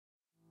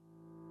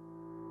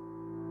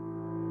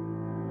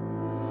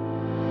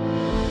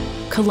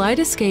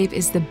Kaleidescape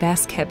is the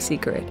best kept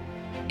secret.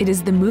 It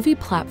is the movie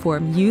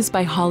platform used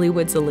by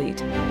Hollywood's elite.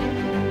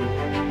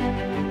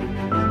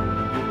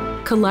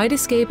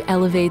 Kaleidescape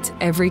elevates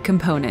every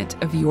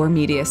component of your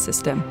media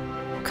system.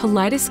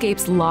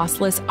 Kaleidescape's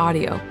lossless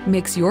audio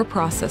makes your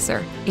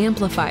processor,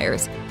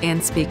 amplifiers,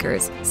 and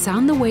speakers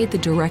sound the way the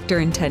director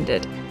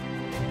intended.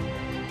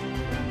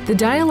 The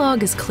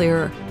dialogue is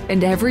clearer,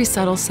 and every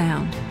subtle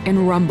sound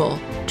and rumble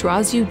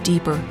draws you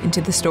deeper into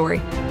the story.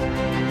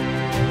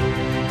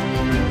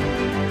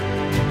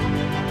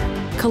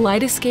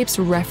 Kaleidescape's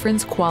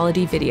reference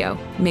quality video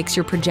makes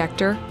your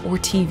projector or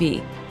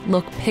TV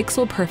look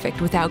pixel perfect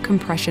without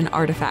compression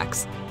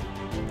artifacts.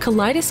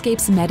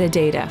 Kaleidescape's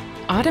metadata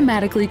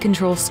automatically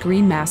controls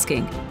screen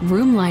masking,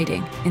 room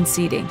lighting, and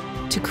seating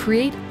to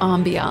create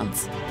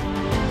ambiance.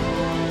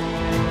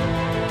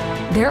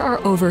 There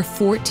are over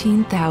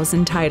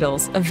 14,000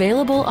 titles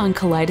available on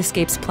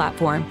Kaleidescape's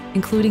platform,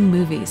 including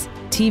movies,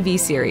 TV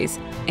series,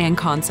 and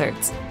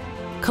concerts.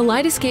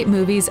 Kaleidescape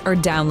movies are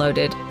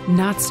downloaded,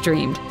 not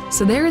streamed,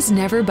 so there is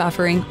never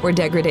buffering or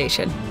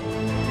degradation.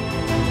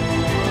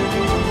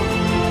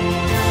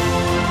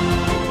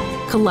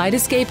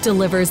 Kaleidescape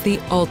delivers the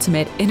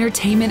ultimate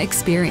entertainment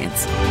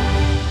experience.